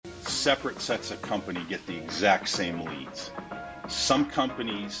separate sets of company get the exact same leads. Some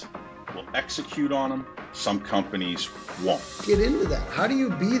companies will execute on them, some companies won't. Get into that. How do you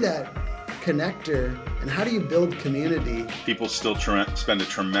be that connector, and how do you build community? People still spend a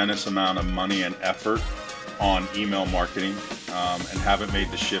tremendous amount of money and effort on email marketing and haven't made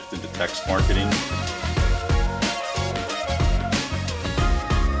the shift into text marketing.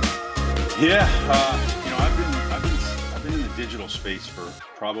 Yeah, I've been in the digital space for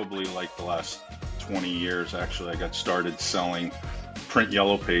probably like the last 20 years. Actually, I got started selling print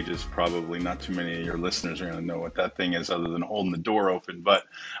yellow pages. Probably not too many of your listeners are going to know what that thing is, other than holding the door open. But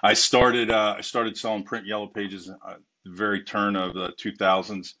I started selling print yellow pages at the very turn of the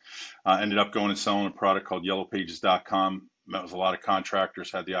 2000s. Ended up going and selling a product called yellowpages.com. Met with a lot of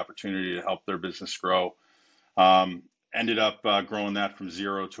contractors, had the opportunity to help their business grow. Ended up growing that from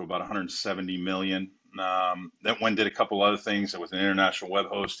zero to about 170 million. Then went and did a couple other things. It was an international web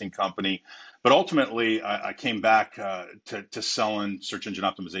hosting company. But ultimately, I came back to selling search engine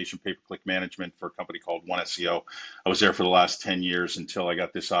optimization, pay-per-click management for a company called One SEO. I was there for the last 10 years until I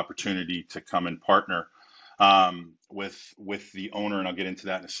got this opportunity to come and partner with the owner, and I'll get into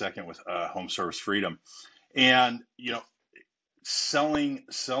that in a second, with Home Service Freedom. And,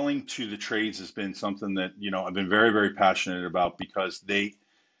 selling to the trades has been something that, I've been very, very passionate about, because they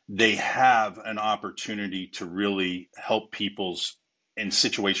have an opportunity to really help people's in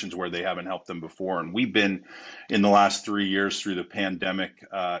situations where they haven't helped them before. And we've been, in the last 3 years through the pandemic,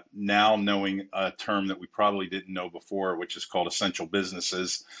 now knowing a term that we probably didn't know before, which is called essential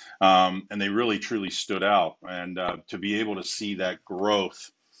businesses. And they really, truly stood out. And to be able to see that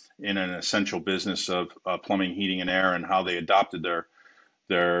growth in an essential business of plumbing, heating, and air, and how they adopted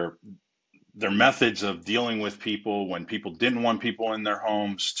their methods of dealing with people when people didn't want people in their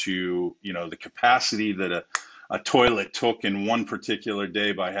homes, to, the capacity that a toilet took in one particular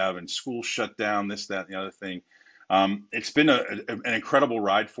day by having school shut down, this, that, and the other thing. It's been an incredible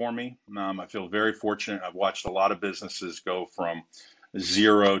ride for me. I feel very fortunate. I've watched a lot of businesses go from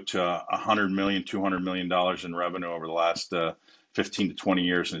zero to $100 million, $200 million in revenue over the last 15 to 20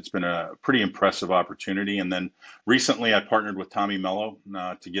 years. And it's been a pretty impressive opportunity. And then recently I partnered with Tommy Mello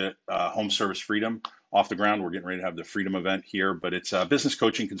to get Home Service Freedom off the ground. We're getting ready to have the Freedom event here, but it's a business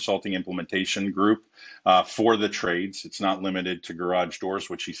coaching, consulting, implementation group for the trades. It's not limited to garage doors,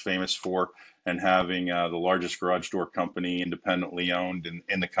 which he's famous for, and having the largest garage door company independently owned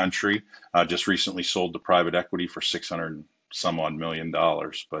in the country. Just recently sold to private equity for $600 some odd million.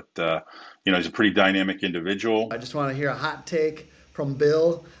 But he's a pretty dynamic individual. I just want to hear a hot take from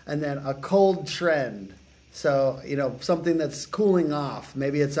Bill, and then a cold trend. So, something that's cooling off.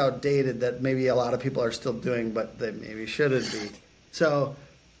 Maybe it's outdated, that maybe a lot of people are still doing, but they maybe shouldn't be. So,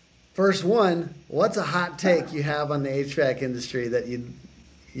 first one, what's a hot take you have on the HVAC industry that you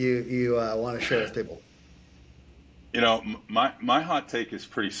want to share with people? My hot take is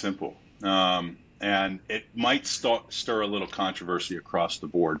pretty simple. And it might stir a little controversy across the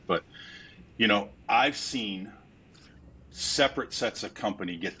board, but, I've seen separate sets of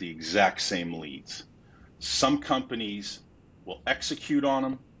company get the exact same leads. Some companies will execute on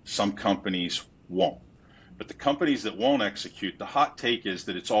them, some companies won't. But the companies that won't execute, the hot take is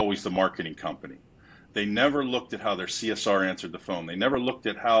that it's always the marketing company. They never looked at how their CSR answered the phone. They never looked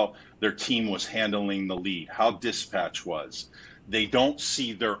at how their team was handling the lead, how dispatch was. They don't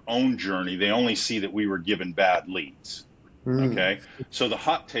see their own journey. They only see that we were given bad leads. Okay. So the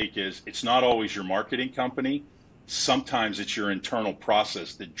hot take is, it's not always your marketing company. Sometimes it's your internal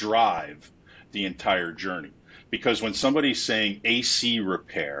process that drive the entire journey. Because when somebody's saying AC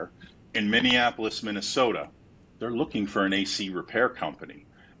repair in Minneapolis, Minnesota, they're looking for an AC repair company.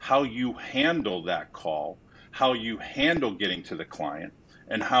 How you handle that call, how you handle getting to the client,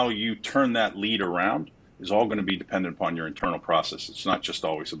 and how you turn that lead around is all going to be dependent upon your internal process. It's not just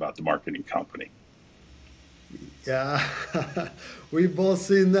always about the marketing company. Yeah, we've both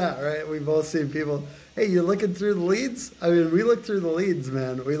seen that, right? We've both seen people, hey, you're looking through the leads? I mean, we look through the leads,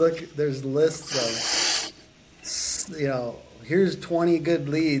 man. There's lists of, here's 20 good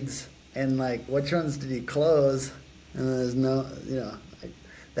leads, and like, which ones did you close? And there's no,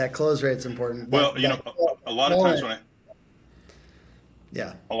 that close rate's important. Well, a lot of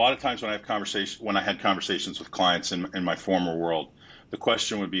times when I had conversations with clients in my former world, the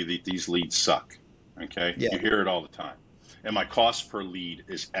question would be that these leads suck. Okay. Yeah. You hear it all the time. And my cost per lead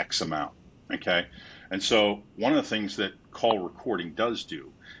is X amount. Okay. And so one of the things that call recording does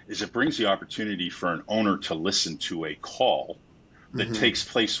do is it brings the opportunity for an owner to listen to a call that takes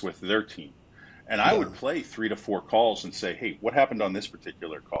place with their team. And I would play 3 to 4 calls and say, hey, what happened on this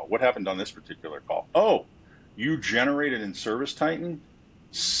particular call? What happened on this particular call? Oh, you generated in Service Titan?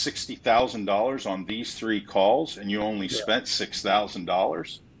 $60,000 on these three calls and you only Yeah. spent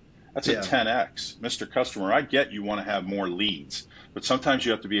 $6,000, that's a Yeah. 10x. Mr. Customer, I get you want to have more leads, but sometimes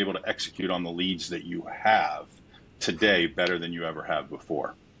you have to be able to execute on the leads that you have today better than you ever have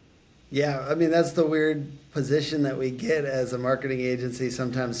before. Yeah, I mean that's the weird position that we get as a marketing agency.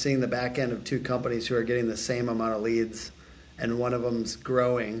 Sometimes seeing the back end of two companies who are getting the same amount of leads, and one of them's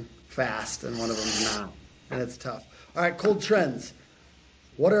growing fast and one of them's not, and it's tough. All right, cold trends.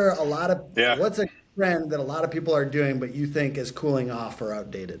 What are a lot of Yeah, what's a trend that a lot of people are doing, but you think is cooling off or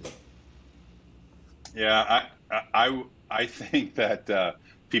outdated? yeah. I think that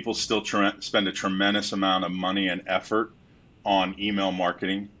people still spend a tremendous amount of money and effort on email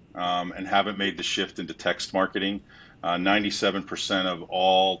marketing and haven't made the shift into text marketing. 97% of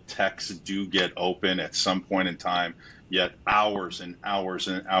all texts do get open at some point in time, yet hours and hours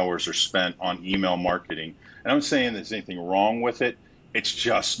and hours are spent on email marketing. And I'm not saying there's anything wrong with it, it's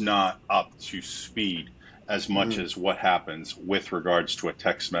just not up to speed as much Mm. as what happens with regards to a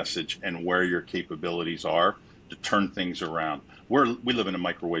text message and where your capabilities are to turn things around. We live in a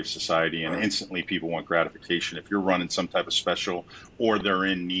microwave society and instantly people want gratification. If you're running some type of special or they're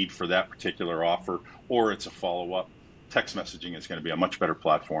in need for that particular offer or it's a follow up, text messaging is going to be a much better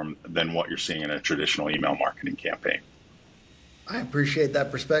platform than what you're seeing in a traditional email marketing campaign. I appreciate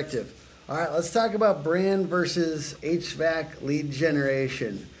that perspective. All right, let's talk about brand versus HVAC lead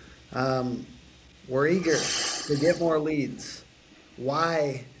generation. Um, we're eager to get more leads.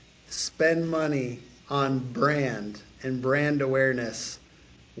 Why spend money on brand and brand awareness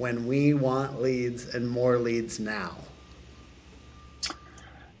when we want leads and more leads now?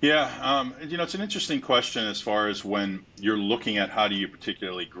 Yeah, it's an interesting question as far as when you're looking at how do you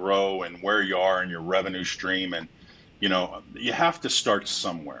particularly grow and where you are in your revenue stream, and you have to start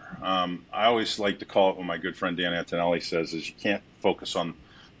somewhere. I always like to call it what my good friend Dan Antonelli says is you can't focus on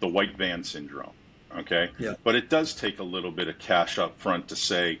the white van syndrome, okay? Yeah. But it does take a little bit of cash up front to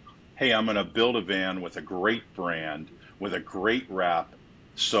say, hey, I'm going to build a van with a great brand, with a great wrap,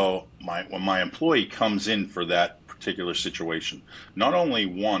 so when my employee comes in for that particular situation, not only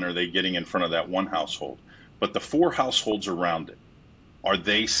one are they getting in front of that one household, but the four households around it. Are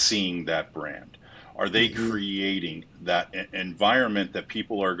they seeing that brand? Are they Hmm. creating that environment that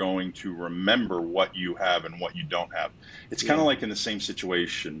people are going to remember what you have and what you don't have? It's kind of Yeah. like in the same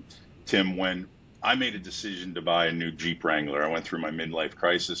situation, Tim, when I made a decision to buy a new Jeep Wrangler. I went through my midlife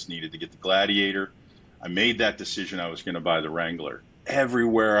crisis, needed to get the Gladiator. I made that decision I was going to buy the Wrangler.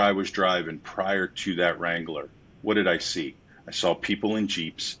 Everywhere I was driving prior to that Wrangler, what did I see? I saw people in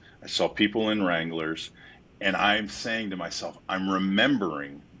Jeeps, I saw people in Wranglers, and I'm saying to myself, I'm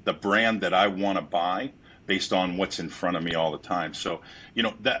remembering the brand that I want to buy based on what's in front of me all the time. So,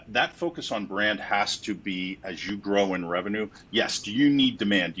 that focus on brand has to be as you grow in revenue. Yes, do you need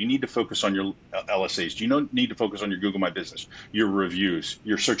demand? Do you need to focus on your LSAs? Do you need to focus on your Google My Business, your reviews,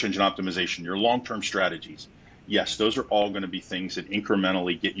 your search engine optimization, your long-term strategies? Yes, those are all going to be things that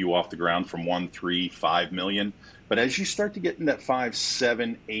incrementally get you off the ground from 1, 3, 5 million. But as you start to get in that 5,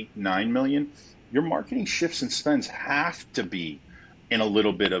 7, 8, 9 million, your marketing shifts and spends have to be in a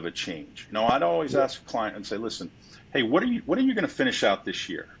little bit of a change. I'd always Yeah. ask a client and say, listen, hey, what are you going to finish out this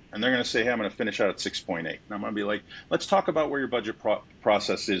year? And they're going to say, hey, I'm going to finish out at 6.8. And I'm going to be like, let's talk about where your budget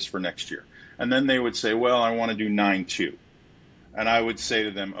process is for next year. And then they would say, well, I want to do 9.2. And I would say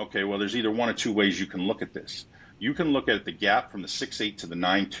to them, okay, well, there's either one or two ways you can look at this. You can look at the gap from the 6.8 to the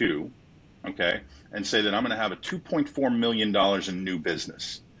 9.2, okay, and say that I'm going to have a $2.4 million in new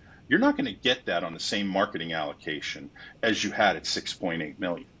business. You're not going to get that on the same marketing allocation as you had at 6.8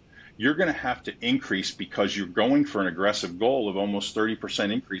 million. You're going to have to increase because you're going for an aggressive goal of almost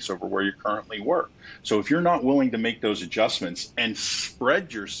 30% increase over where you currently were. So if you're not willing to make those adjustments and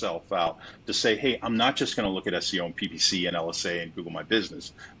spread yourself out to say, hey, I'm not just going to look at SEO and PPC and LSA and Google My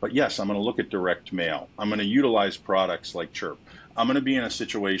Business, but yes, I'm going to look at direct mail. I'm going to utilize products like Chirp. I'm going to be in a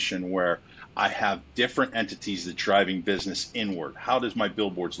situation where I have different entities that driving business inward. How does my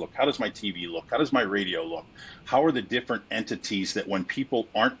billboards look? How does my TV look? How does my radio look? How are the different entities that when people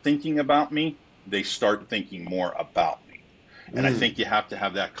aren't thinking about me, they start thinking more about me? And I Mm. think you have to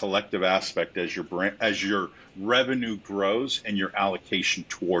have that collective aspect as your brand, as your revenue grows and your allocation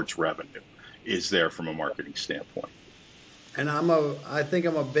towards revenue is there from a marketing standpoint. And I think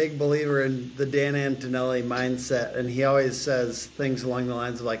I'm a big believer in the Dan Antonelli mindset, and he always says things along the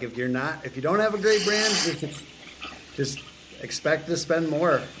lines of like, if you don't have a great brand, just expect to spend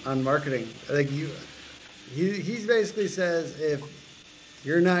more on marketing. I think he basically says if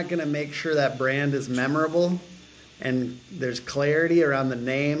you're not going to make sure that brand is memorable and there's clarity around the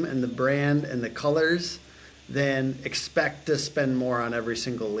name and the brand and the colors, then expect to spend more on every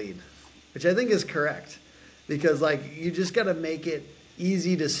single lead, which I think is correct. Because like you just got to make it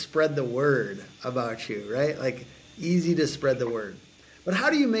easy to spread the word about you, right? Like easy to spread the word. But how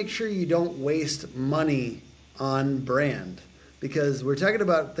do you make sure you don't waste money on brand? Because we're talking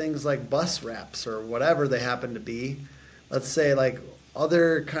about things like bus wraps or whatever they happen to be. Let's say like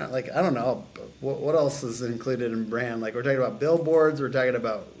other kind of like I don't know what else is included in brand. Like we're talking about billboards, we're talking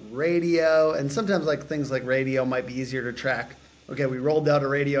about radio, and sometimes like things like radio might be easier to track. Okay, we rolled out a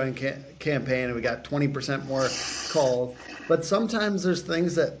radio campaign and we got 20% more calls. But sometimes there's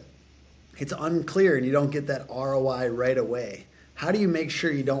things that it's unclear and you don't get that ROI right away. How do you make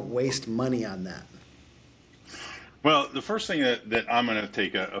sure you don't waste money on that? Well, the first thing that I'm going to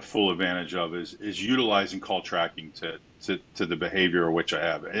take a full advantage of is utilizing call tracking to the behavior of which I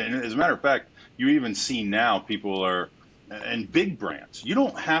have. And as a matter of fact, you even see now people are, and big brands, you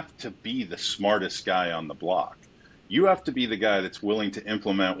don't have to be the smartest guy on the block. You have to be the guy that's willing to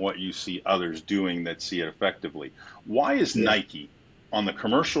implement what you see others doing that see it effectively. Why is Yeah. Nike on the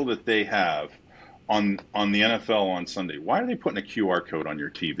commercial that they have on the NFL on Sunday? Why are they putting a QR code on your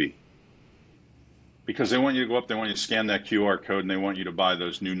TV? Because they want you to go up, they want you to scan that QR code, and they want you to buy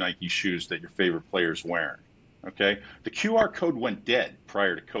those new Nike shoes that your favorite player's wearing. Okay? The QR code went dead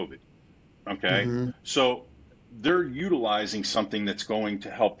prior to COVID. Okay? Mm-hmm. So they're utilizing something that's going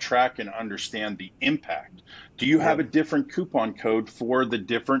to help track and understand the impact. Do you have Yep. a different coupon code for the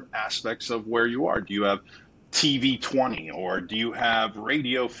different aspects of where you are? Do you have TV 20 or do you have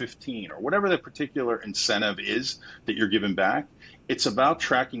radio 15 or whatever the particular incentive is that you're giving back? It's about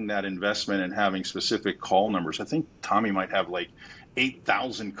tracking that investment and having specific call numbers. I think Tommy might have like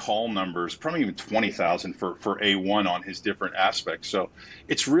 8,000 call numbers, probably even 20,000 for A1 on his different aspects. So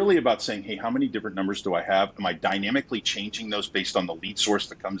it's really about saying, hey, how many different numbers do I have? Am I dynamically changing those based on the lead source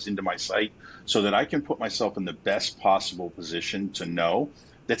that comes into my site so that I can put myself in the best possible position to know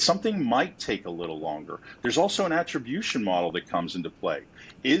that something might take a little longer? There's also an attribution model that comes into play.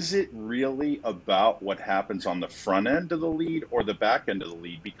 Is it really about what happens on the front end of the lead or the back end of the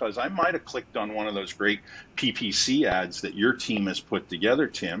lead? Because I might have clicked on one of those great PPC ads that your team has put together,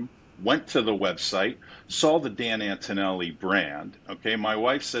 Tim, went to the website, saw the Dan Antonelli brand. Okay, my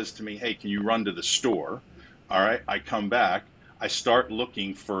wife says to me, hey, can you run to the store? All right, I come back, I start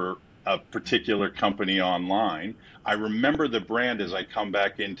looking for a particular company online. I remember the brand as I come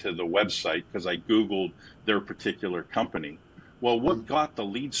back into the website because I Googled their particular company. Well, what got the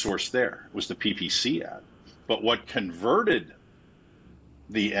lead source there was the PPC ad. But what converted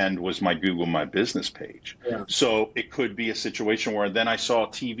the end was my Google My Business page. Yeah. So it could be a situation where then I saw a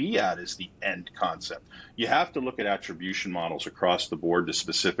TV ad as the end concept. You have to look at attribution models across the board to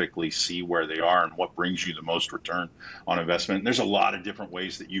specifically see where they are and what brings you the most return on investment. And there's a lot of different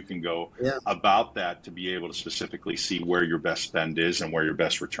ways that you can go Yeah. about that to be able to specifically see where your best spend is and where your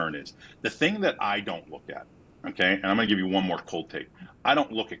best return is. The thing that I don't look at, okay, and I'm going to give you one more cold take. I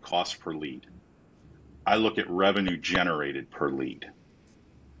don't look at cost per lead. I look at revenue generated per lead.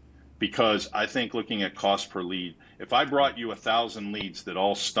 Because I think looking at cost per lead, if I brought you 1,000 leads that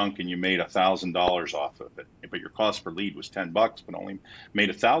all stunk and you made $1,000 off of it, but your cost per lead was $10, but only made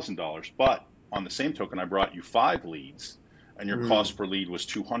 $1,000, but on the same token, I brought you 5 leads and your Mm. cost per lead was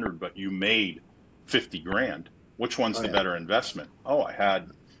 200, but you made 50 grand. Which one's Oh the yeah. better investment? Oh, I had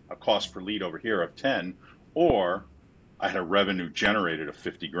a cost per lead over here of 10, or I had a revenue generated of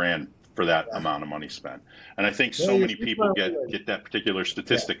 50 grand for that Yeah. amount of money spent. And I think Well, so you're many super people on the get that particular Yeah.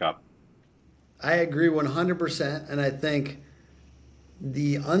 statistic up. I agree 100%. And I think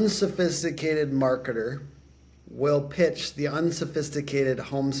the unsophisticated marketer will pitch the unsophisticated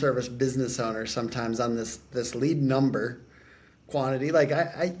home service business owner sometimes on this lead number quantity. Like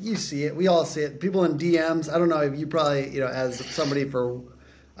you see it, we all see it. People in DMs. I don't know if you probably as somebody for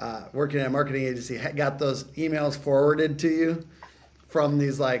working at a marketing agency got those emails forwarded to you from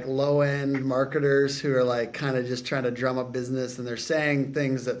these like low end marketers who are like kind of just trying to drum up business and they're saying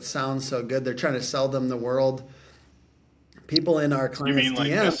things that sound so good. They're trying to sell them the world. People in our You clients' mean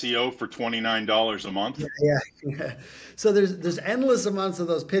like DM. SEO for $29 a month? Yeah, yeah. So there's endless amounts of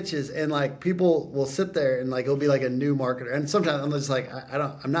those pitches, and like people will sit there and like it'll be like a new marketer, and sometimes I'm just like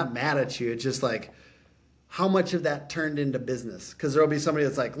I'm not mad at you. It's just like how much of that turned into business because there'll be somebody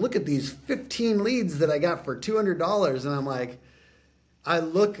that's like, look at these 15 leads that I got for $200, and I'm like, I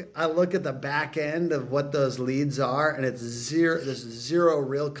look at the back end of what those leads are, and it's zero. There's zero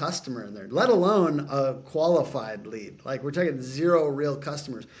real customer in there, let alone a qualified lead. Like we're talking zero real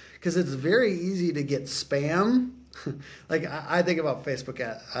customers, because it's very easy to get spam. Like I think about Facebook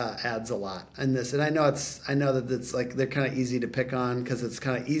ads a lot, and I know that it's like they're kind of easy to pick on because it's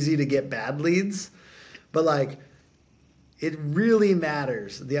kind of easy to get bad leads. But like, it really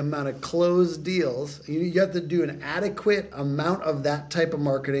matters the amount of closed deals. You have to do an adequate amount of that type of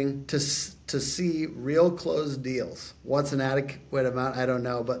marketing to see real closed deals. What's an adequate amount? I don't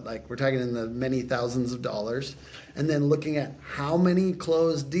know, but like we're talking in the many thousands of dollars, and then looking at how many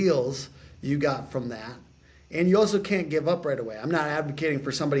closed deals you got from that. And you also can't give up right away. I'm not advocating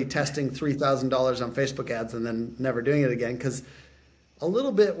for somebody testing $3,000 on Facebook ads and then never doing it again, because a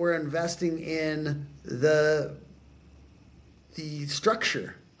little bit we're investing in the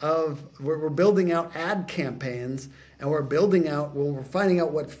structure of we're building out ad campaigns, and we're finding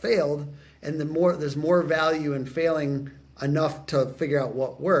out what failed, and there's more value in failing enough to figure out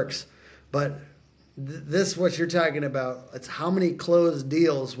what works. But this what you're talking about, it's how many closed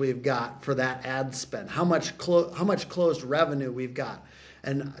deals we've got for that ad spend, how much closed revenue we've got.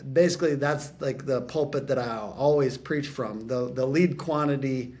 And basically that's like the pulpit that I always preach from. The lead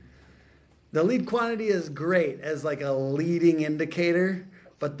quantity is great as like a leading indicator,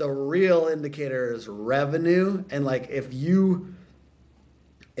 but the real indicator is revenue. And like if you're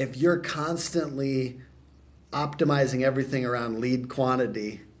constantly optimizing everything around lead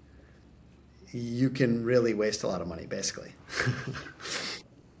quantity, you can really waste a lot of money, basically.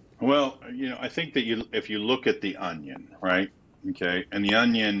 Well, I think that if you look at the onion, right? Okay, and the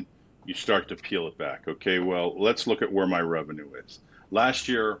onion, you start to peel it back. Okay, well, let's look at where my revenue is. Last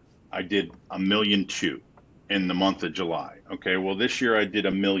year, I did 1,000,002 in the month of July. Okay, well, this year I did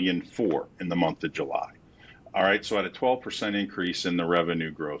 1,000,004 in the month of July. All right, so I had a 12% increase in the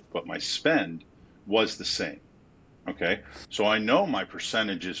revenue growth, but my spend was the same. Okay, so I know my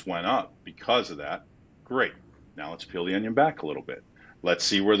percentages went up because of that. Great. Now let's peel the onion back a little bit. Let's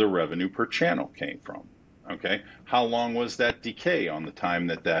see where the revenue per channel came from. Okay, how long was that decay on the time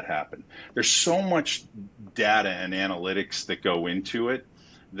that happened? There's so much data and analytics that go into it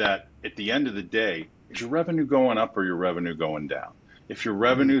that at the end of the day, is your revenue going up or your revenue going down? If your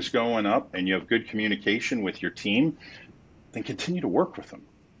revenue's going up and you have good communication with your team, then continue to work with them.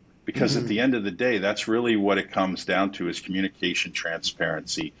 Because at the end of the day, that's really what it comes down to, is communication,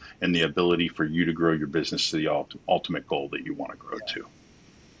 transparency, and the ability for you to grow your business to the ultimate goal that you want to grow to.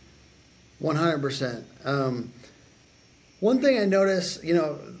 100%. One thing I noticed,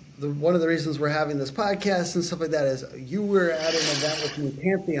 one of the reasons we're having this podcast and stuff like that is you were at an event with me,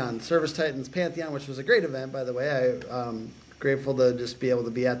 Pantheon, Service Titans Pantheon, which was a great event, by the way. I'm grateful to just be able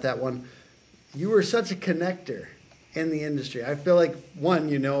to be at that one. You were such a connector in the industry. I feel like, one,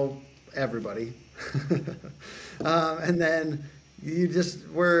 everybody. And then you just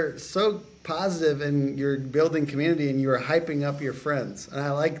were so positive, and you're building community, and you were hyping up your friends. And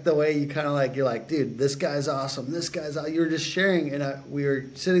I like the way you kind of you're like, dude, this guy's awesome. This guy's awesome. You were just sharing, and we were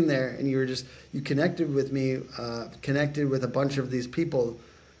sitting there, and you connected with me, connected with a bunch of these people.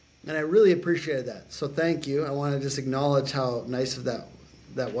 And I really appreciated that. So thank you. I want to just acknowledge how nice of that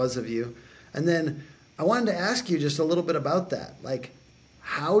was of you. And then I wanted to ask you just a little bit about that. Like,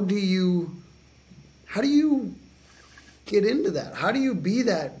 how do you get into that? How do you be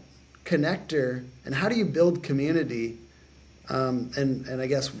that connector, and how do you build community? And I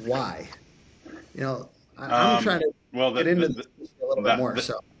guess why? I'm trying to get into this a little bit more.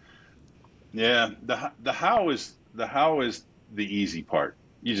 Yeah, the how is the easy part.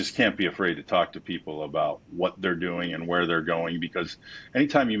 You just can't be afraid to talk to people about what they're doing and where they're going, because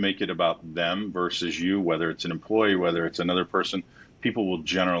anytime you make it about them versus you, whether it's an employee, whether it's another person, people will,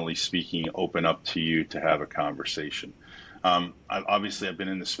 generally speaking, open up to you to have a conversation. I've been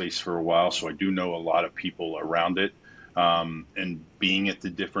in the space for a while, so I do know a lot of people around it. And being at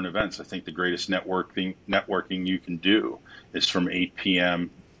the different events, I think the greatest networking you can do is from 8 p.m.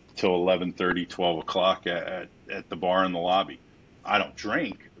 till 11:30, 12 o'clock at the bar in the lobby. I don't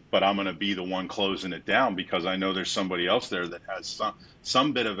drink, but I'm going to be the one closing it down, because I know there's somebody else there that has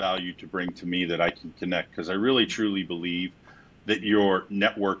some bit of value to bring to me that I can connect, because I really truly believe that your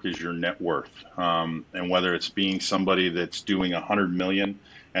network is your net worth. And whether it's being somebody that's doing 100 million,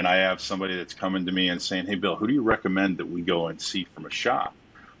 and I have somebody that's coming to me and saying, hey, Bill, who do you recommend that we go and see from a shop?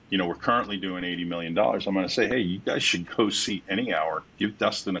 We're currently doing $80 million. I'm going to say, hey, you guys should go see Any Hour. Give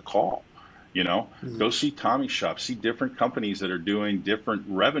Dustin a call. Go see Tommy's shop, see different companies that are doing different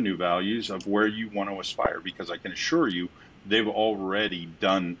revenue values of where you want to aspire, because I can assure you they've already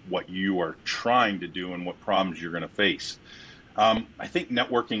done what you are trying to do and what problems you're going to face. I think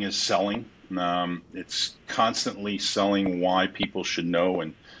networking is selling. It's constantly selling why people should know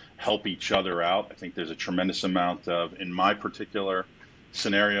and help each other out. I think there's a tremendous amount of, in my particular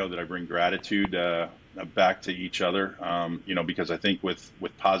scenario, that I bring gratitude back to each other, because I think with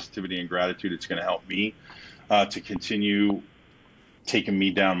positivity and gratitude, it's going to help me to continue taken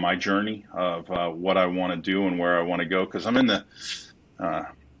me down my journey of what I want to do and where I want to go. Because I'm in the, uh,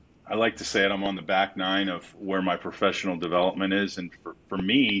 I like to say it, I'm on the back nine of where my professional development is. And for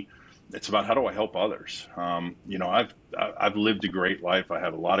me, it's about how do I help others? I've lived a great life. I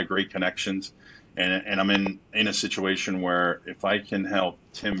have a lot of great connections. And I'm in a situation where if I can help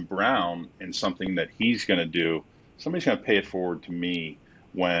Tim Brown in something that he's going to do, somebody's going to pay it forward to me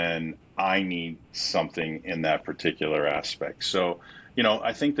when I need something in that particular aspect. So,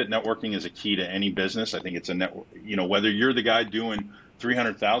 I think that networking is a key to any business. I think it's a network, whether you're the guy doing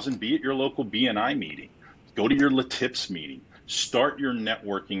 300,000, be at your local BNI meeting, go to your LaTips meeting, start your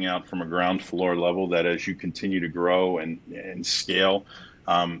networking out from a ground floor level that as you continue to grow and scale.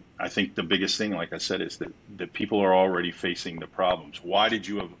 I think the biggest thing, like I said, is that people are already facing the problems. Why did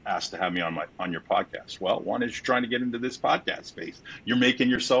you have asked to have me on your podcast? Well, one is you're trying to get into this podcast space. You're making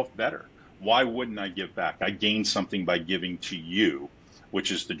yourself better. Why wouldn't I give back? I gain something by giving to you,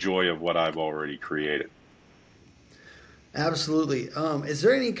 which is the joy of what I've already created. Absolutely. Is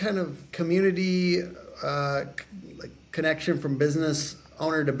there any kind of community like connection from business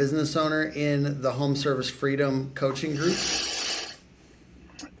owner to business owner in the Home Service Freedom coaching group?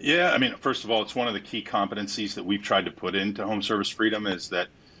 Yeah, I mean, first of all, it's one of the key competencies that we've tried to put into Home Service Freedom is that,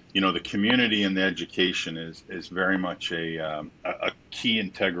 the community and the education is very much a key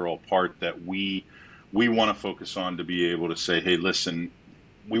integral part that we want to focus on to be able to say, hey, listen,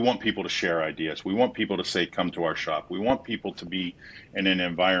 we want people to share ideas. We want people to say, come to our shop. We want people to be in an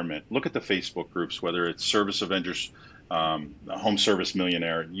environment. Look at the Facebook groups, whether it's Service Avengers, Home Service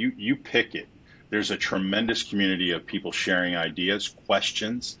Millionaire, you pick it. There's a tremendous community of people sharing ideas,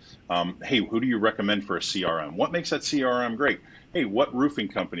 questions. Hey, who do you recommend for a CRM? What makes that CRM great? Hey, what roofing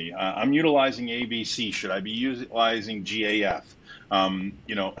company? I'm utilizing ABC. Should I be utilizing GAF?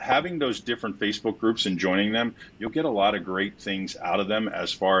 Having those different Facebook groups and joining them, you'll get a lot of great things out of them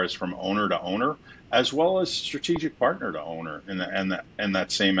as far as from owner to owner, as well as strategic partner to owner and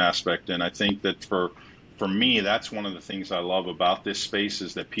that same aspect. And I think that for me, that's one of the things I love about this space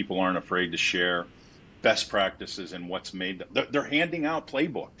is that people aren't afraid to share best practices and what's made them. They're handing out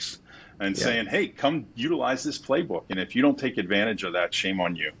playbooks and Yeah. saying, hey, come utilize this playbook. And if you don't take advantage of that, shame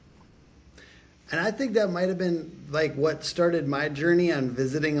on you. And I think that might have been like what started my journey on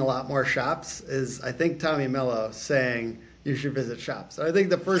visiting a lot more shops is I think Tommy Mello saying you should visit shops. I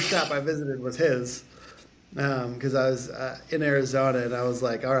think the first shop I visited was his because I was in Arizona and I was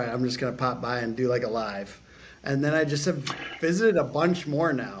like, all right, I'm just going to pop by and do like a live. And then I just have visited a bunch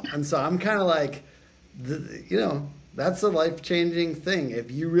more now. And so I'm kind of like, that's a life-changing thing. If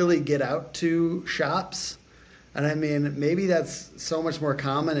you really get out to shops, and I mean, maybe that's so much more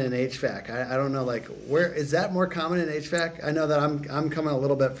common in HVAC. I don't know, like, where is that more common in HVAC? I know that I'm coming a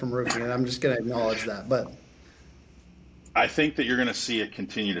little bit from roofing, and I'm just going to acknowledge that. But I think that you're going to see it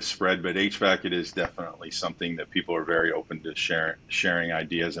continue to spread, but HVAC, it is definitely something that people are very open to sharing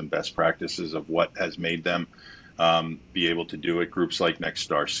ideas and best practices of what has made them be able to do it. Groups like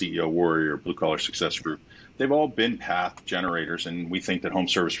Nexstar, CEO Warrior, Blue Collar Success Group, they've all been path generators, and we think that Home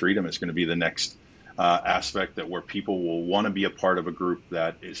Service Freedom is going to be the next aspect that where people will want to be a part of a group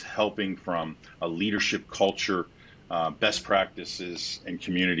that is helping from a leadership culture, best practices, and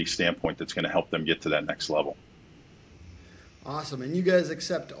community standpoint that's going to help them get to that next level. awesome. And you guys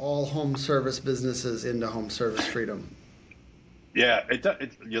accept all home service businesses into Home Service Freedom. Yeah,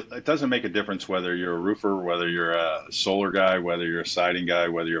 it doesn't make a difference whether you're a roofer, whether you're a solar guy, whether you're a siding guy,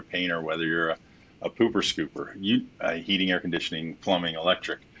 whether you're a painter, whether you're a pooper scooper, heating, air conditioning, plumbing,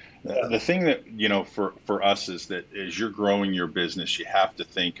 electric. The thing that, for us is that as you're growing your business, you have to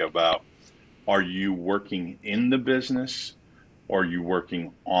think about, are you working in the business or are you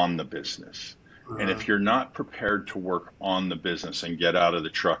working on the business? And if you're not prepared to work on the business and get out of the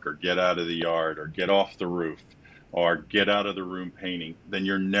truck or get out of the yard or get off the roof or get out of the room painting, then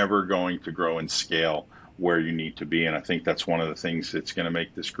you're never going to grow and scale where you need to be. And I think that's one of the things that's going to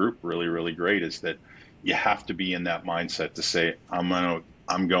make this group really, really great is that you have to be in that mindset to say, I'm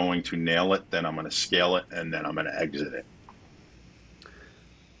going to nail it, then I'm going to scale it, and then I'm going to exit it.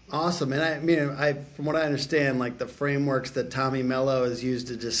 Awesome. And I mean, from what I understand, like the frameworks that Tommy Mello has used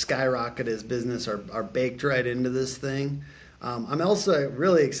to just skyrocket his business are baked right into this thing. I'm also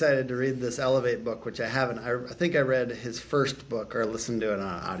really excited to read this Elevate book, which I haven't. I think I read his first book or listened to it on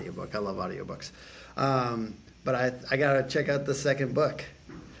an audiobook. I love audiobooks. But I got to check out the second book.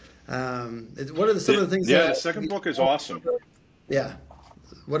 What are some of the things? Yeah, the second book is awesome. Yeah.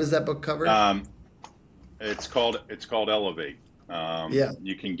 What does that book cover? It's called Elevate. Yeah.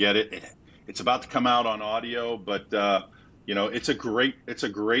 You can get it. It's about to come out on audio, but it's a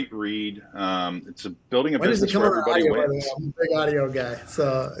great read. It's building a When does it business come where on everybody audio, by the way? wins. I'm a big audio guy.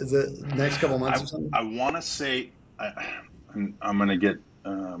 So is it next couple months I or something? I want to say I'm gonna get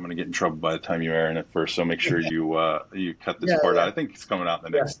in trouble by the time you air it first. So make sure you cut this Yeah, part out. yeah, I think yeah, it's coming out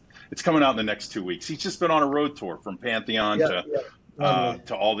in the next 2 weeks. He's just been on a road tour from Pantheon yeah, yeah. Totally.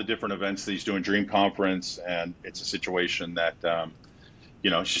 to all the different events that he's doing, Dream Conference, and it's a situation that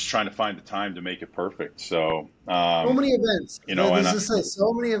it's just trying to find the time to make it perfect. So So many events. and Let's just say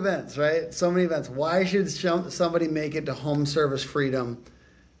so many events, right? So many events. Why should somebody make it to home service freedom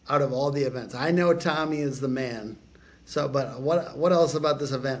out of all the events? I know Tommy is the man. So, but what else about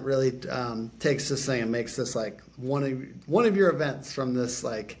this event really takes this thing and makes this like one of your events from this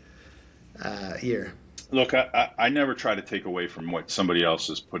like year? look, I never try to take away from what somebody else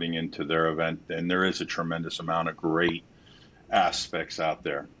is putting into their event, and there is a tremendous amount of great aspects out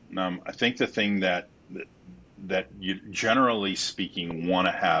there. I think the thing that you generally speaking want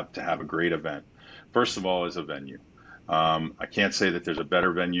to have a great event, first of all, is a venue. I can't say that there's a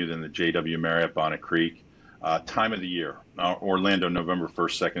better venue than the JW Marriott Bonnet Creek. Time of the year, Orlando, November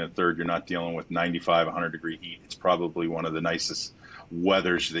 1st, 2nd, and 3rd, you're not dealing with 95, 100-degree heat. It's probably one of the nicest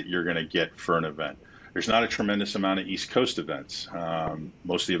weathers that you're going to get for an event. There's not a tremendous amount of East Coast events.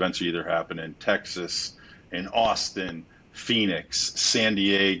 Most of the events either happen in Texas, in Austin, Phoenix, San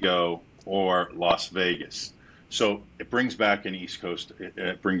Diego, or Las Vegas. So it brings back an East Coast.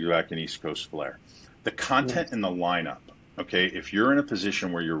 It brings back an East Coast flair. The Yeah. content in the lineup. Okay, if you're in a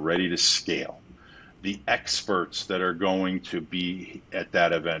position where you're ready to scale, the experts that are going to be at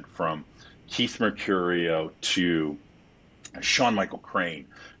that event, from Keith Mercurio to Sean Michael Crane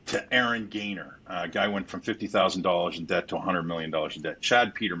to Aaron Gaynor, a guy went from $50,000 in debt to $100 million in debt.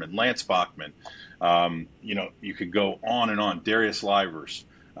 Chad Peterman, Lance Bachman, you could go on and on. Darius Livers,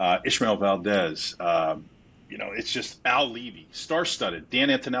 Ishmael Valdez, it's just Al Levy, star-studded,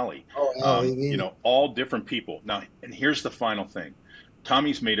 Dan Antonelli, Oh, Al. all different people. Now, and here's the final thing.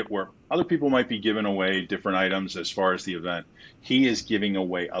 Tommy's made it where other people might be giving away different items as far as the event. He is giving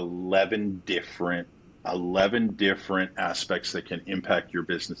away 11 different aspects that can impact your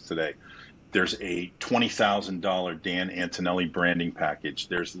business today. There's a $20,000 Dan Antonelli branding package.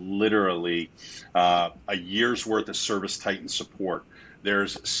 There's literally a year's worth of Service Titan support.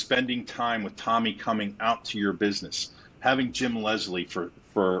 There's spending time with Tommy coming out to your business, having Jim Leslie for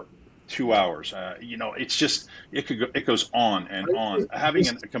 2 hours. It's just it goes on and on. Having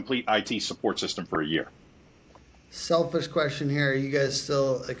a complete IT support system for a year. Selfish question here. Are you guys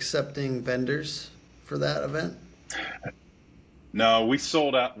still accepting vendors for that event? No, we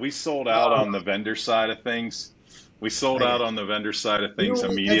sold out. We sold out on the vendor side of things. We sold I out got on the vendor side of you. You know things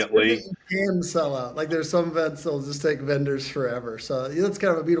what? That's good that immediately. you can sell out. Like there's some events that'll just take vendors forever. So yeah, that's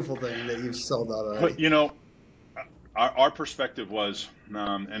kind of a beautiful thing that you've sold out already. But our perspective was,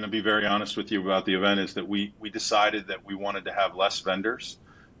 and to be very honest with you about the event, is that we decided that we wanted to have less vendors,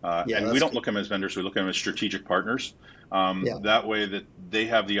 Yeah, and we that's don't good. look at them as vendors. We look at them as strategic partners. Yeah. That way, that they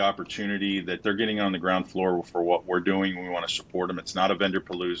have the opportunity that they're getting on the ground floor for what we're doing. We want to support them. It's not a vendor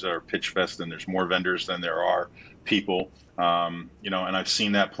palooza or pitch fest, and there's more vendors than there are people. And I've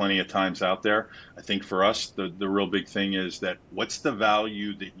seen that plenty of times out there. I think for us, the real big thing is that what's the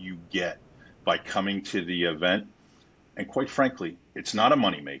value that you get by coming to the event? And quite frankly, it's not a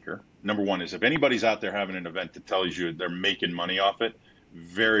moneymaker. Number one is, if anybody's out there having an event that tells you they're making money off it,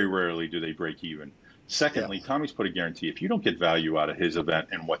 very rarely do they break even. Yeah. Secondly, Tommy's put a guarantee. If you don't get value out of his event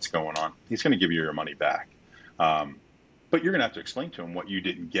and what's going on, he's going to give you your money back. But you're going to have to explain to him what you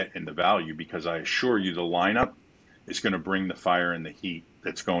didn't get in the value, because I assure you the lineup is going to bring the fire and the heat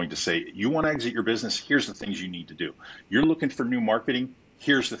that's going to say, you want to exit your business, here's the things you need to do. You're looking for new marketing,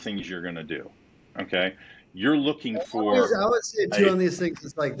 here's the things you're going to do. Okay? You're looking for I always say too a on these things,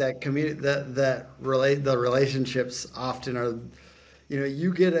 it's like that community that relate the relationships often are,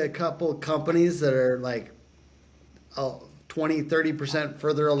 you get a couple companies that are like 20-30%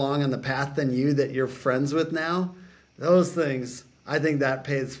 further along on the path than you that you're friends with now. Those things, I think that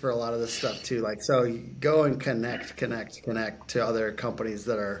pays for a lot of this stuff too. Like, so you go and connect to other companies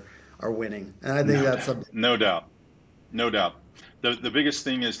that are winning. And I think no, that's a no doubt. No doubt. The biggest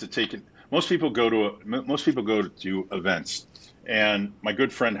thing is to take it. Most people go to events, and my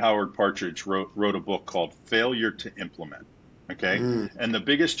good friend Howard Partridge wrote a book called Failure to Implement. Okay, mm, and the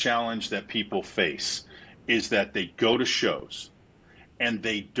biggest challenge that people face is that they go to shows and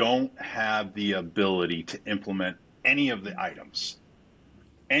they don't have the ability to implement any of the items,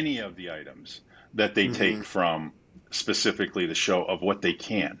 any of the items that they hmm take from specifically the show of what they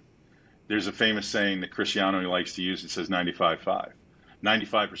can. There's a famous saying that Cristiano likes to use. It says 95-5.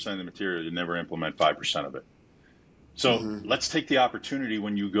 95% of the material, you never implement 5% of it. So let's take the opportunity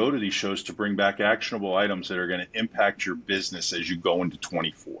when you go to these shows to bring back actionable items that are going to impact your business as you go into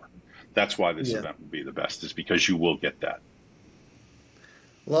 24. That's why this Yeah. event will be the best, is because you will get that.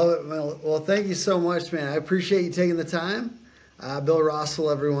 Love it. Well, thank you so much, man. I appreciate you taking the time. Bill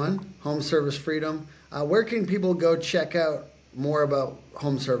Rossell, everyone, Home Service Freedom. Where can people go check out more about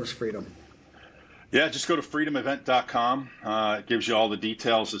Home Service Freedom? Yeah, just go to freedomevent.com. It gives you all the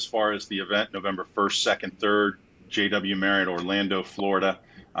details as far as the event, November 1st, 2nd, 3rd, JW Marriott, Orlando, Florida.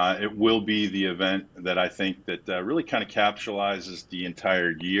 It will be the event that I think that really kind of capitalizes the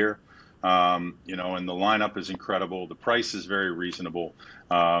entire year. And the lineup is incredible. The price is very reasonable,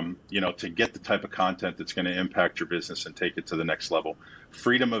 to get the type of content that's going to impact your business and take it to the next level.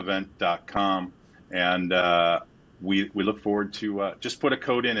 Freedomevent.com. And we look forward to just put a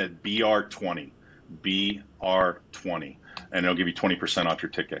code in at BR20. BR20, and it'll give you 20% off your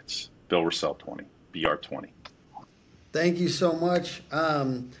tickets. Bill Rossell 20, BR20. Thank you so much.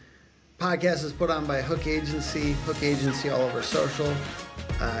 Podcast is put on by Hook Agency all over social.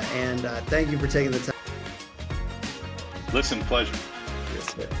 And thank you for taking the time. Listen, pleasure.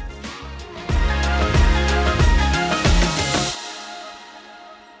 Yes, sir.